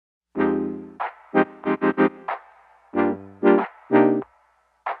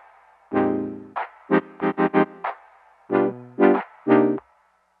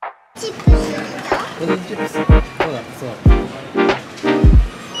オレンジジュース。そうだ、そう。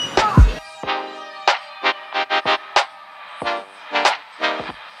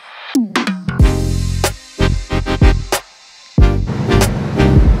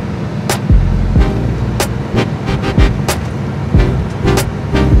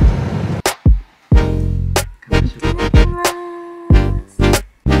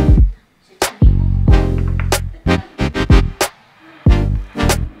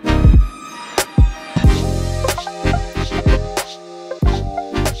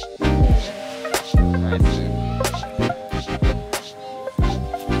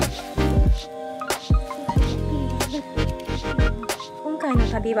今回の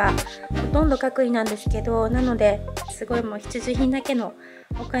旅はほとんど隔離なんですけど、なのですごいもう必需品だけの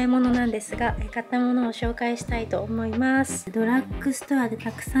お買い物なんですが、買ったものを紹介したいと思います。ドラッグストアで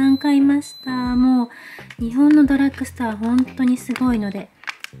たくさん買いました。もう日本のドラッグストアは本当にすごいので、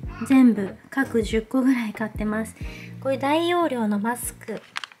全部各10個ぐらい買ってます。こういう大容量のマスク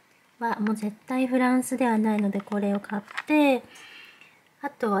はもう絶対フランスではないので、これを買って、あ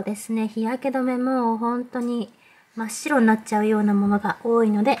とはですね、日焼け止めも本当に真っ白になっちゃうようなものが多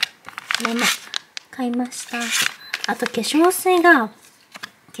いので、これも買いました。あと化粧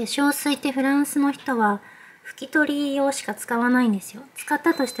水ってフランスの人は拭き取り用しか使わないんですよ。使っ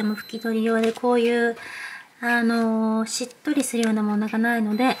たとしても拭き取り用で、こういうしっとりするようなものがない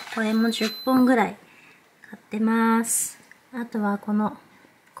ので、これも10本ぐらい買ってます。あとはこの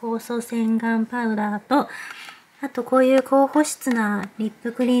酵素洗顔パウダーと、あとこういう高保湿なリッ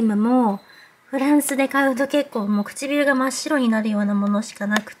プクリームもフランスで買うと結構もう唇が真っ白になるようなものしか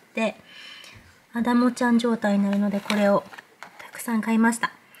なくって、アダモちゃん状態になるので、これをたくさん買いまし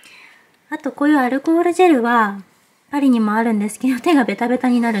た。あとこういうアルコールジェルはパリにもあるんですけど、手がベタベタ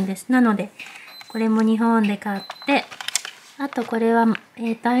になるんです。なのでこれも日本で買って、あとこれは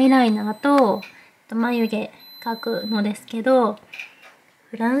アイライナーと眉毛描くのですけど、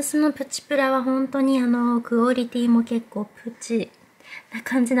フランスのプチプラは本当にクオリティも結構プチな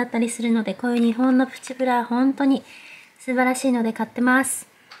感じだったりするので、こういう日本のプチプラは本当に素晴らしいので買ってます。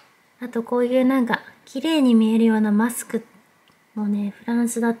あとこういうなんか綺麗に見えるようなマスクもね、フラン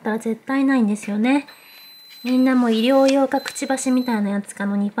スだったら絶対ないんですよね。みんなもう医療用かくちばしみたいなやつか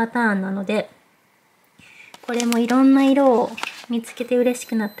の2パターンなので、これもいろんな色を見つけて嬉し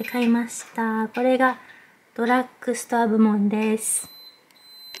くなって買いました。これがドラッグストア部門です。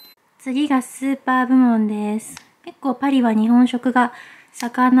次がスーパー部門です。結構パリは日本食が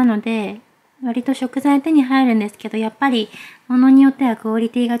盛んなので、割と食材手に入るんですけど、やっぱり物によってはクオリ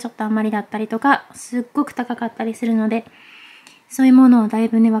ティがちょっとあんまりだったりとか、すっごく高かったりするので、そういうものをだい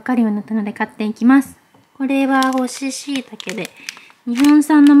ぶね、わかるようになったので買っていきます。これは干し椎茸で、日本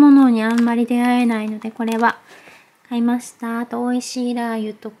産のものにあんまり出会えないので、これは買いました。あと、美味しいラー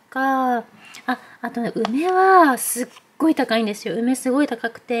油とか、あとね、梅はすっごい高いんですよ。梅すごい高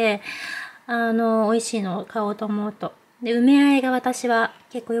くて、美味しいのを買おうと思うと。で、梅和えが私は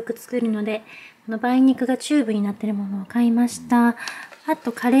結構よく作るので、この梅肉がチューブになってるものを買いました。あ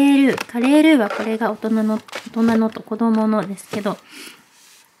と、カレールー。カレールーはこれが大人のと子供のですけど、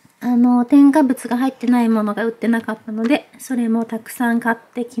添加物が入ってないものが売ってなかったので、それもたくさん買っ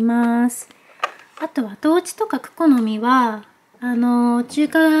てきます。あとは、トーチとかクコの実は、中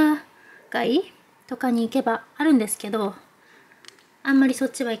華街とかに行けばあるんですけど、あんまりそっ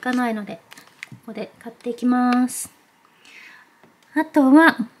ちは行かないので、ここで買っていきます。あと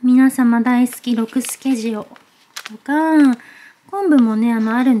は、皆様大好きロクスケジオとか、昆布もね、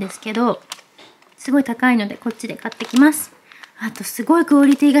あるんですけど、すごい高いので、こっちで買ってきます。あと、すごいクオ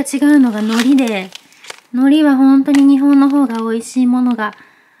リティが違うのが海苔で、海苔は本当に日本の方が美味しいものが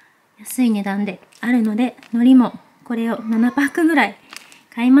安い値段であるので、海苔もこれを7パックぐらい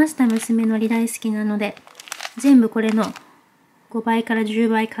買いました。娘海苔大好きなので、全部これの5倍から10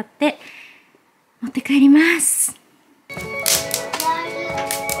倍買って持って帰ります。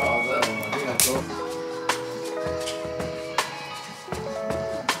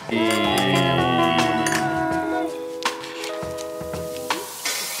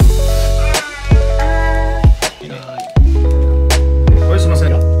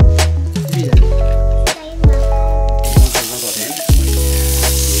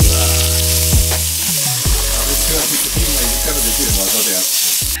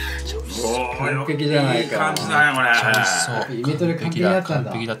完璧じゃないか。いい感じだねこれ。そう。イメトレ完璧だったん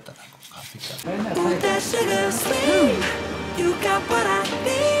だ。完璧だった。完璧だった。今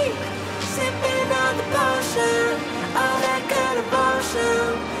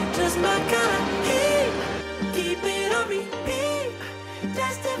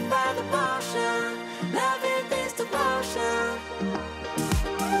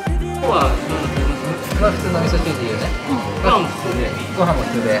日はは普通の味噌汁でいいよね。ご飯も普通で。ご飯も普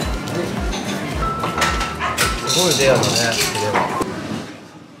通で。すごいレアだね、これは。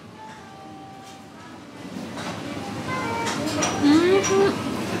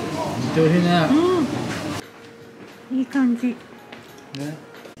めっちゃ美味しいね。いい感じ。ね。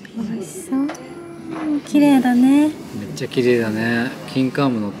美味しそう。綺麗だね。めっちゃ綺麗だね。金柑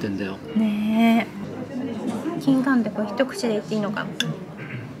も乗ってんだよ。ねえ。金柑ってこれ一口で言っていいのか。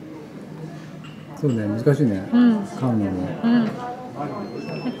そうね、難しいね。うん。噛むのも。うん。め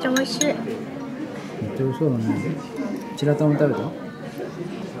っちゃ美味しい。めっちゃ美味しそうだね。白玉食べた？うん。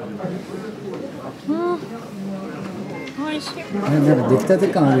美味しい。ね、なんか出来たて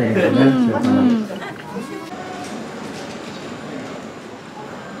感あるよね。白玉。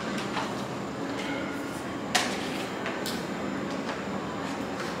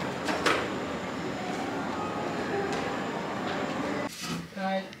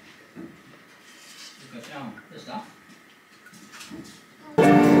どうした？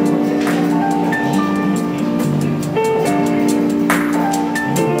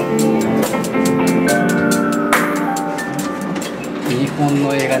日本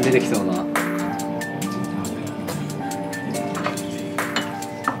の映画に出てきそうな。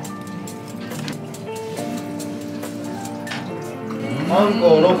マン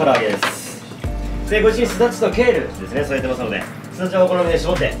ゴーの唐揚げです。で、ご自身すだちとケールですね、添えてますので、すだちはお好みで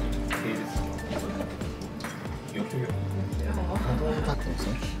絞って。美味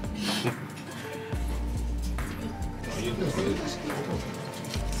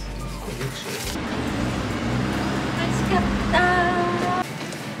しかった。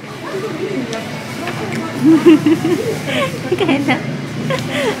みたいな。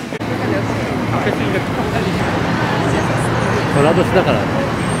コラボしだからね。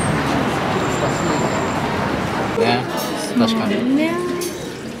ね、確かに。ね。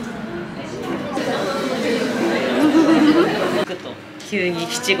急に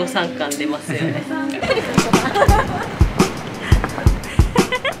七五三感出ますよね。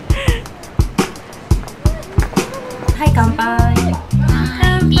はい、乾杯。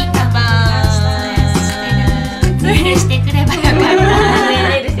ピーカバー。トイレしてくればよかった。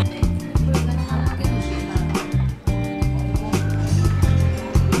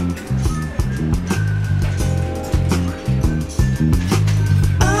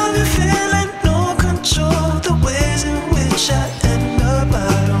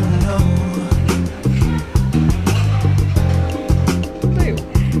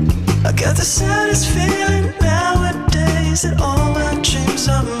Got the saddest feeling nowadays that all my dreams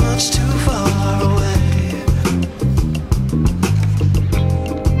are much too far away.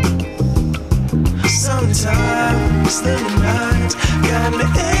 Sometimes the nights got me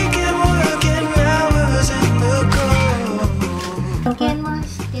aching, working hours in the cold. 明けま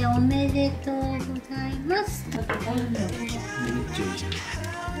しておめでとうございます。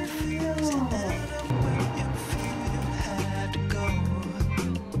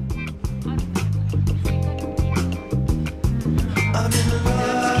I'm in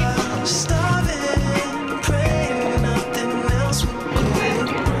love, starving, praying nothing else will go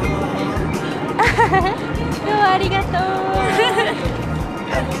wrong. 今日はありがとう。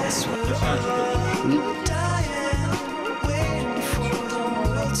I guess we're all dying, waiting for the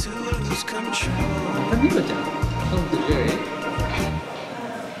world to lose control.